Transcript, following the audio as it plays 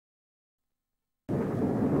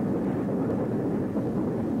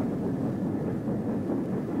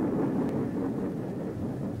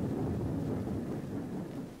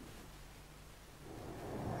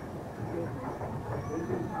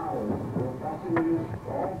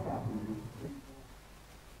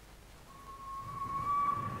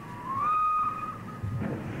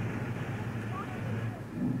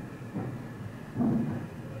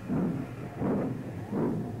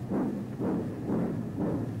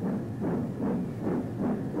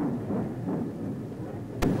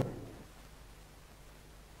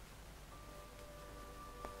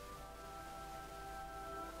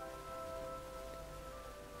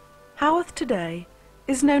Haworth today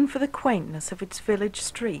is known for the quaintness of its village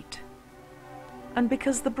street, and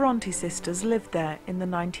because the Bronte sisters lived there in the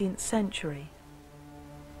 19th century.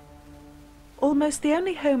 Almost the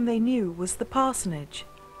only home they knew was the parsonage,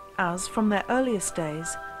 as from their earliest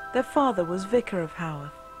days their father was vicar of Haworth.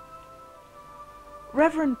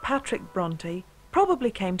 Reverend Patrick Bronte probably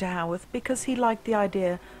came to Haworth because he liked the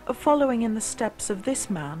idea of following in the steps of this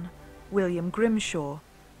man, William Grimshaw,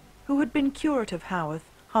 who had been curate of Haworth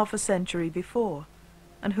half a century before,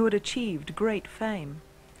 and who had achieved great fame.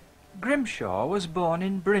 Grimshaw was born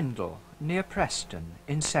in Brindle, near Preston,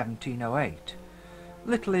 in 1708.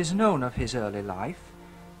 Little is known of his early life,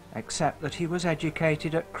 except that he was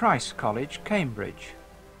educated at Christ's College, Cambridge.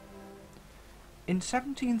 In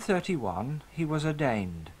 1731 he was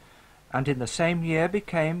ordained, and in the same year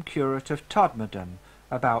became curate of Todmorden,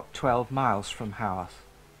 about 12 miles from Haworth.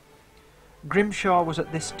 Grimshaw was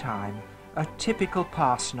at this time a typical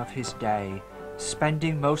parson of his day,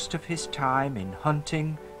 spending most of his time in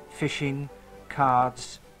hunting, fishing,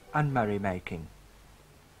 cards, and merrymaking.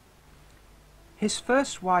 His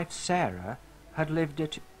first wife, Sarah, had lived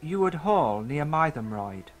at Eward Hall near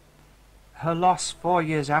Mytholmroyd. Her loss 4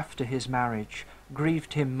 years after his marriage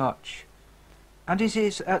grieved him much, and it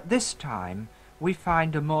is at this time we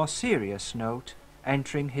find a more serious note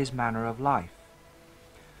entering his manner of life.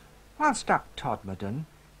 Whilst at Todmorden,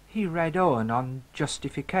 he read Owen on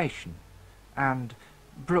justification, and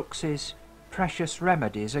Brooks's Precious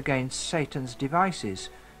Remedies Against Satan's Devices,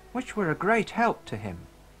 which were a great help to him.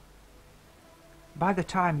 By the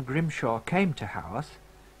time Grimshaw came to Haworth,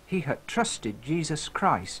 he had trusted Jesus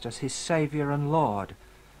Christ as his Saviour and Lord,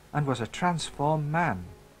 and was a transformed man.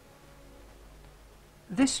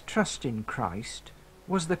 This trust in Christ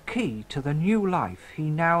was the key to the new life he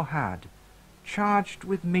now had, charged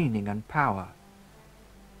with meaning and power.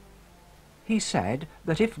 He said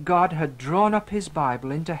that if God had drawn up his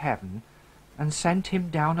Bible into heaven and sent him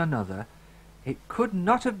down another, it could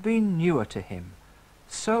not have been newer to him.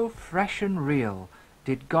 So fresh and real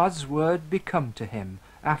did God's word become to him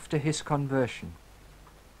after his conversion.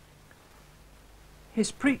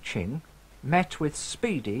 His preaching met with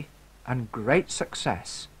speedy and great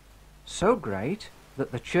success, so great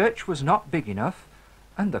that the church was not big enough,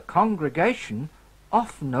 and the congregation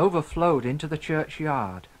often overflowed into the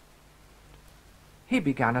churchyard. He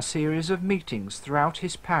began a series of meetings throughout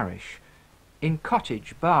his parish, in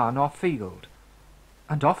cottage, barn, or field,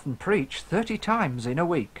 and often preached 30 times in a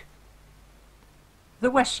week. The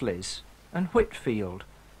Wesleys and Whitfield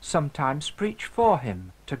sometimes preached for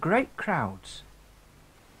him to great crowds.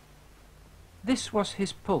 This was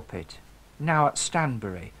his pulpit, now at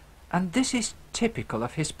Stanbury, and this is typical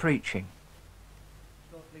of his preaching.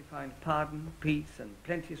 Shortly find pardon, peace, and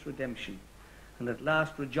plenteous redemption, and at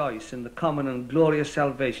last rejoice in the common and glorious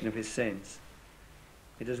salvation of his saints.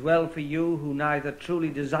 It is well for you who neither truly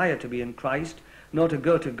desire to be in Christ, nor to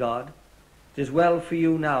go to God. It is well for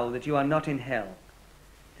you now that you are not in hell.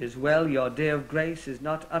 It is well your day of grace is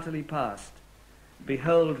not utterly past.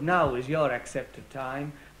 Behold, now is your accepted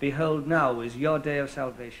time. Behold, now is your day of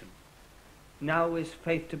salvation. Now is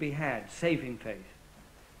faith to be had, saving faith.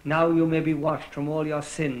 Now you may be washed from all your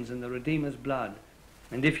sins in the Redeemer's blood.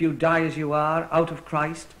 And if you die as you are, out of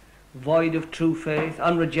Christ, void of true faith,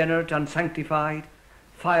 unregenerate, unsanctified,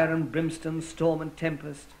 fire and brimstone, storm and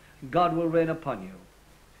tempest, God will rain upon you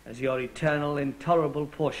as your eternal, intolerable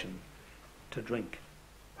portion to drink.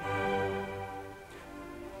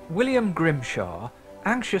 William Grimshaw,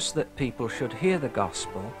 anxious that people should hear the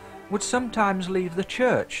gospel, would sometimes leave the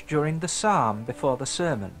church during the psalm before the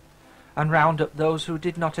sermon, and round up those who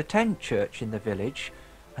did not attend church in the village,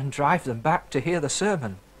 and drive them back to hear the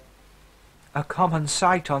sermon. A common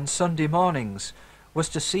sight on Sunday mornings was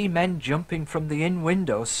to see men jumping from the inn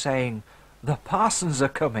windows saying, "The parsons are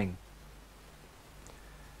coming."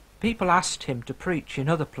 People asked him to preach in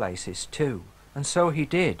other places too, and so he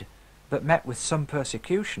did, but met with some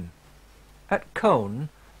persecution. At Cone,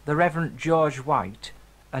 the Reverend George White,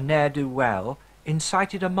 a ne'er-do-well,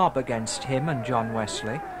 incited a mob against him and John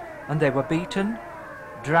Wesley, and they were beaten,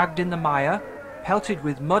 dragged in the mire, pelted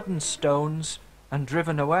with mud and stones, and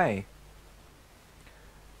driven away.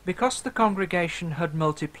 Because the congregation had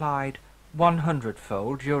multiplied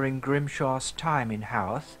 100-fold during Grimshaw's time in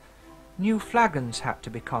Haworth, new flagons had to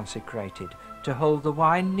be consecrated to hold the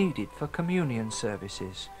wine needed for communion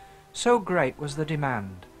services. So great was the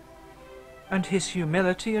demand. And his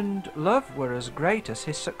humility and love were as great as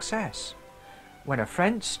his success. When a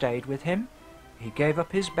friend stayed with him, he gave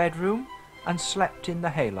up his bedroom and slept in the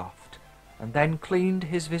hayloft, and then cleaned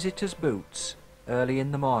his visitors' boots early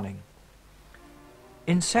in the morning.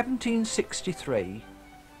 In 1763,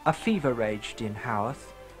 a fever raged in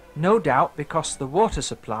Haworth, no doubt because the water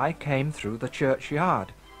supply came through the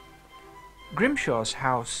churchyard. Grimshaw's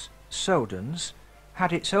house, Sodens,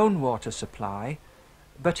 had its own water supply,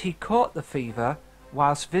 but he caught the fever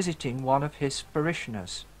whilst visiting one of his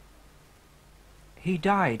parishioners. He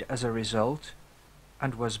died as a result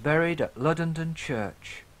and was buried at Ludenden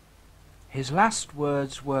Church. His last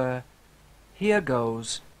words were, "Here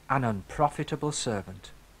goes an unprofitable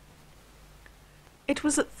servant." It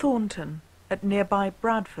was at Thornton, at nearby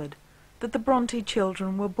Bradford, that the Bronte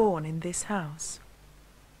children were born in this house.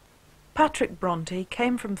 Patrick Bronte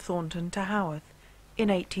came from Thornton to Haworth in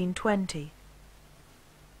 1820.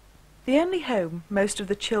 The only home most of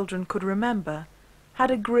the children could remember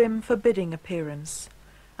had a grim, forbidding appearance,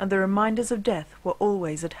 and the reminders of death were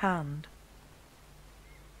always at hand.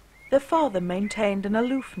 Their father maintained an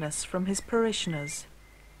aloofness from his parishioners.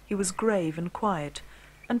 He was grave and quiet,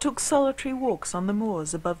 and took solitary walks on the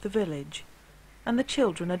moors above the village, and the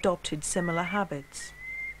children adopted similar habits.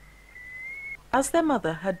 As their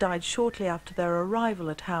mother had died shortly after their arrival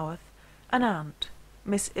at Haworth, an aunt,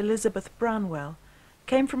 Miss Elizabeth Branwell,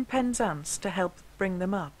 came from Penzance to help bring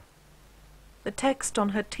them up. The text on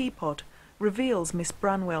her teapot reveals Miss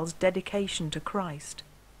Branwell's dedication to Christ.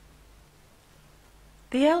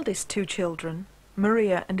 The eldest two children,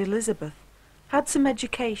 Maria and Elizabeth, had some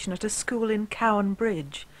education at a school in Cowan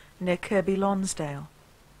Bridge, near Kirby Lonsdale.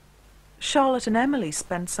 Charlotte and Emily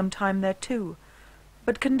spent some time there too,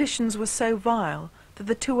 but conditions were so vile that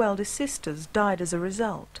the two eldest sisters died as a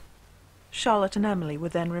result. Charlotte and Emily were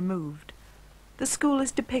then removed. The school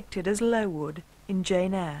is depicted as Lowood in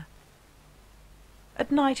Jane Eyre.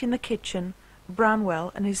 At night in the kitchen,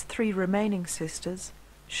 Branwell and his three remaining sisters,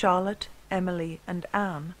 Charlotte, Emily, and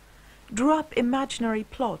Anne, drew up imaginary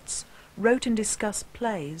plots, wrote and discussed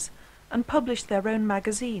plays, and published their own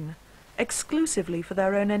magazine, exclusively for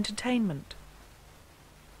their own entertainment.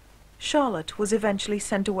 Charlotte was eventually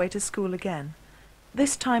sent away to school again,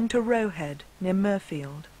 this time to Rowhead, near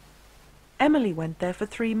Mirfield. Emily went there for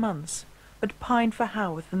 3 months, but pined for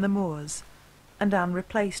Haworth and the moors, and Anne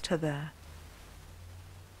replaced her there.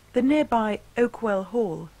 The nearby Oakwell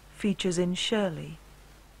Hall features in Shirley.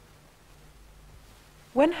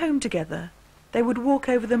 When home together, they would walk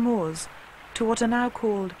over the moors to what are now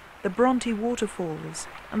called the Bronte Waterfalls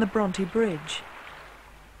and the Bronte Bridge.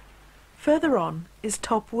 Further on is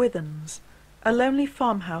Top Withens, a lonely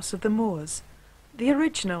farmhouse of the moors, the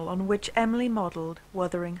original on which Emily modelled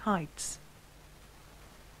Wuthering Heights.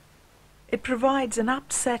 It provides an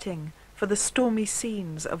apt setting for the stormy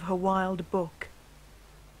scenes of her wild book.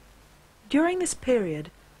 During this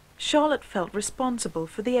period, Charlotte felt responsible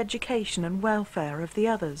for the education and welfare of the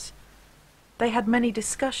others. They had many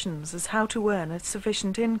discussions as how to earn a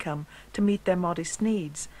sufficient income to meet their modest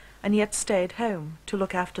needs, and yet stay at home to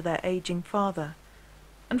look after their aging father.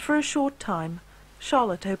 And for a short time,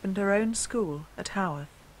 Charlotte opened her own school at Haworth.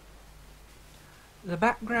 The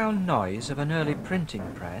background noise of an early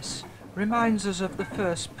printing press reminds us of the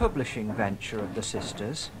first publishing venture of the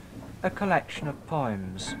sisters, a collection of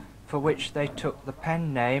poems, for which they took the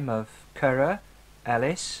pen name of Currer,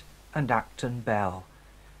 Ellis, and Acton Bell.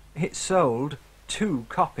 It sold 2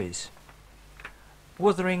 copies.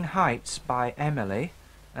 Wuthering Heights by Emily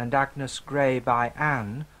and Agnes Grey by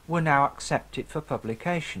Anne were now accepted for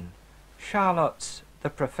publication. Charlotte's The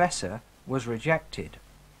Professor was rejected.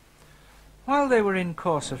 While they were in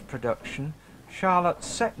course of production, Charlotte's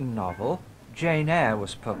second novel, Jane Eyre,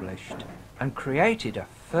 was published and created a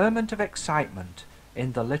ferment of excitement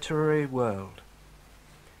in the literary world.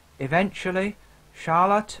 Eventually,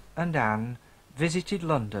 Charlotte and Anne visited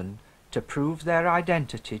London to prove their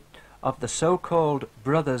identity of the so-called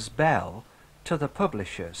Brothers Bell to the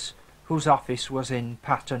publishers, whose office was in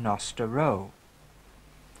Paternoster Row.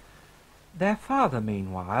 Their father,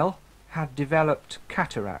 meanwhile, had developed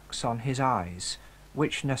cataracts on his eyes,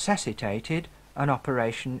 which necessitated an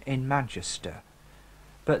operation in Manchester,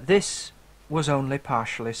 but this was only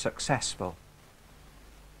partially successful.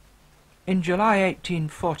 In July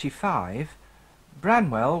 1845,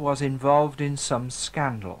 Branwell was involved in some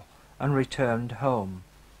scandal and returned home.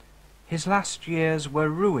 His last years were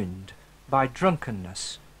ruined by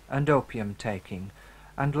drunkenness and opium-taking,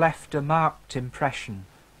 and left a marked impression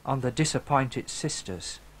on the disappointed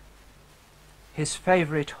sisters. His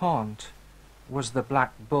favourite haunt was the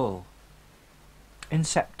Black Bull. In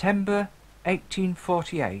September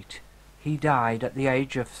 1848, he died at the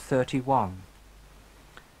age of 31.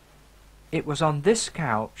 It was on this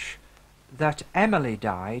couch that Emily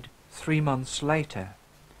died 3 months later.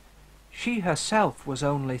 She herself was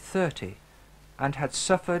only 30 and had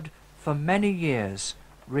suffered for many years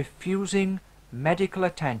refusing medical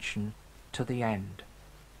attention to the end.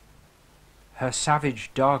 Her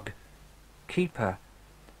savage dog, Keeper,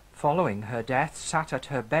 following her death, sat at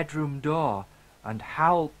her bedroom door and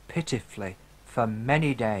howled pitifully for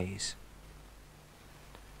many days.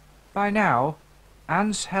 By now,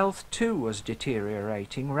 Anne's health too was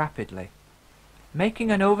deteriorating rapidly.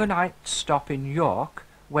 Making an overnight stop in York,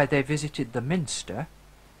 where they visited the Minster,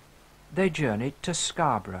 they journeyed to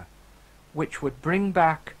Scarborough, which would bring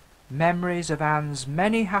back memories of Anne's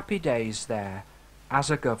many happy days there as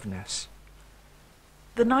a governess.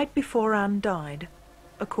 The night before Anne died,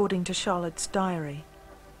 according to Charlotte's diary,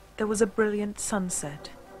 there was a brilliant sunset.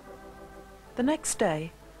 The next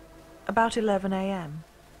day, about 11 a.m.,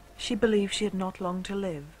 she believed she had not long to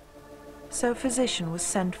live, so a physician was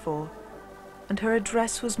sent for, and her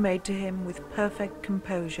address was made to him with perfect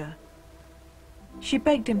composure. She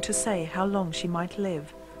begged him to say how long she might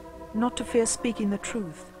live, not to fear speaking the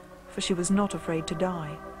truth, for she was not afraid to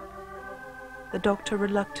die. The doctor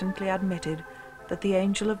reluctantly admitted that the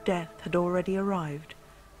angel of death had already arrived,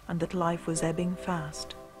 and that life was ebbing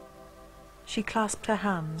fast. She clasped her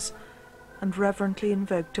hands and reverently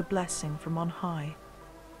invoked a blessing from on high,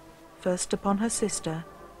 first upon her sister,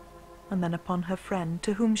 and then upon her friend,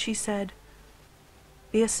 to whom she said,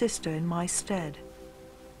 "Be a sister in my stead.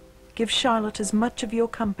 Give Charlotte as much of your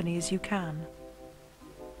company as you can."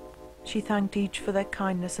 She thanked each for their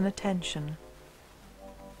kindness and attention.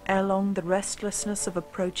 Ere long the restlessness of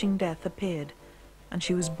approaching death appeared, and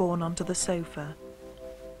she was borne onto the sofa.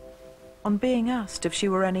 On being asked if she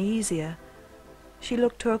were any easier, she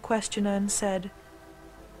looked to her questioner and said,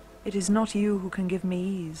 "It is not you who can give me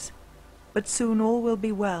ease, but soon all will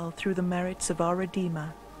be well through the merits of our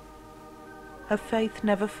Redeemer." Her faith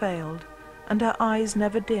never failed, and her eyes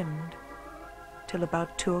never dimmed, till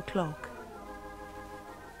about 2 o'clock.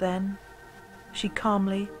 Then she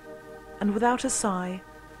calmly, and without a sigh,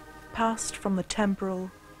 passed from the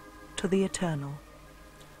temporal to the eternal.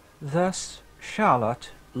 Thus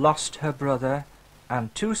Charlotte lost her brother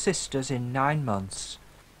and 2 sisters in 9 months,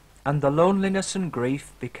 and the loneliness and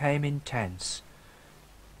grief became intense.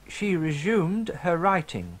 She resumed her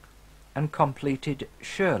writing and completed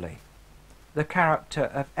Shirley. The character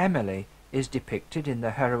of Emily is depicted in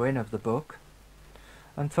the heroine of the book,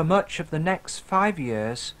 and for much of the next 5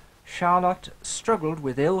 years Charlotte struggled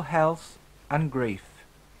with ill health and grief.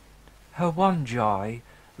 Her one joy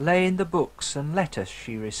lay in the books and letters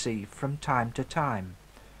she received from time to time.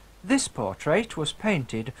 This portrait was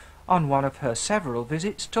painted on one of her several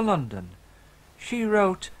visits to London. She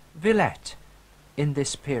wrote Villette in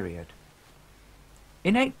this period.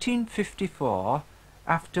 In 1854,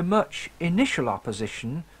 after much initial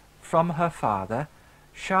opposition from her father,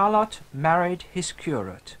 Charlotte married his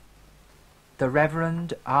curate, the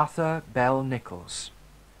Reverend Arthur Bell Nichols.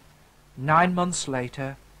 9 months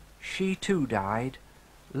later, she too died,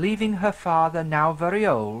 leaving her father, now very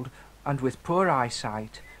old and with poor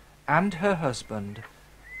eyesight, and her husband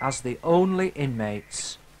as the only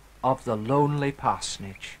inmates of the lonely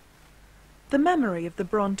parsonage. The memory of the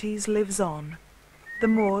Brontes lives on, the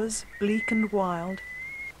moors bleak and wild,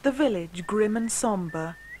 the village grim and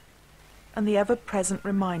sombre, and the ever-present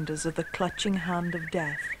reminders of the clutching hand of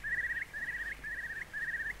death.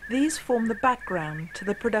 These form the background to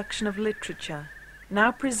the production of literature,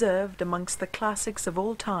 now preserved amongst the classics of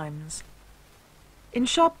all times. In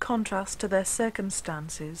sharp contrast to their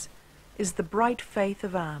circumstances is the bright faith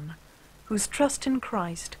of Anne, whose trust in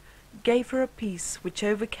Christ gave her a peace which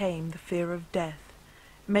overcame the fear of death,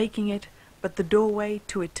 making it but the doorway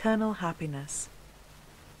to eternal happiness.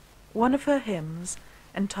 One of her hymns,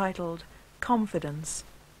 entitled Confidence,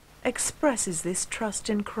 expresses this trust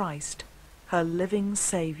in Christ, her living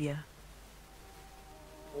Saviour.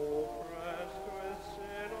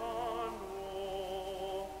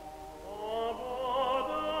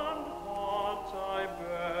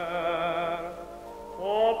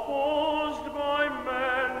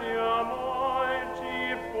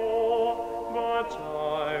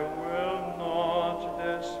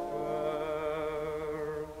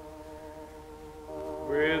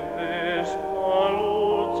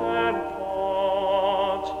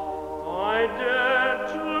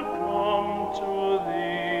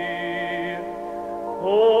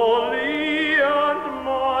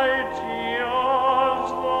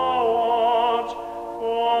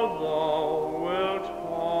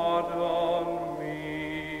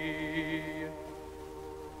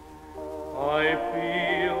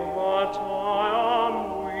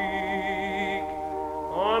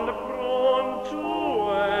 And prone to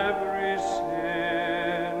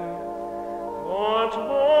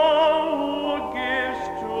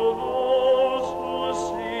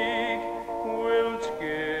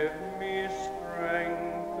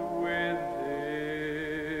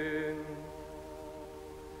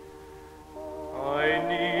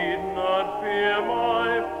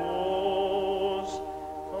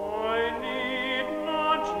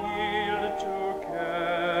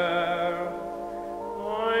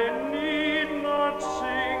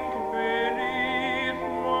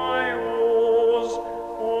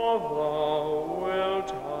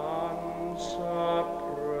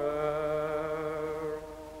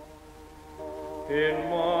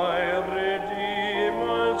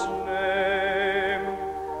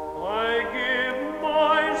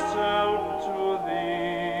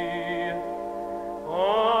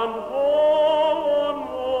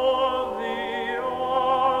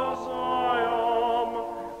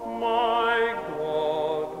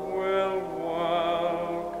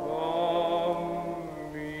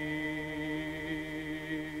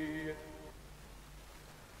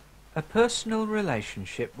personal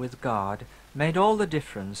relationship with God made all the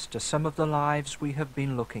difference to some of the lives we have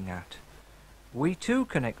been looking at. We too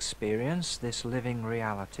can experience this living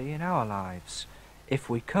reality in our lives if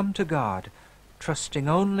we come to God, trusting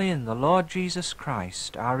only in the Lord Jesus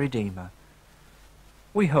Christ, our Redeemer.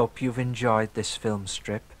 We hope you've enjoyed this film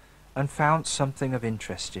strip and found something of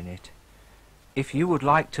interest in it. If you would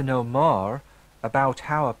like to know more about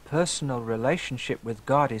how a personal relationship with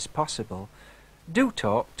God is possible, do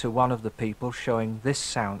talk to one of the people showing this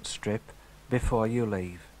sound strip before you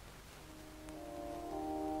leave.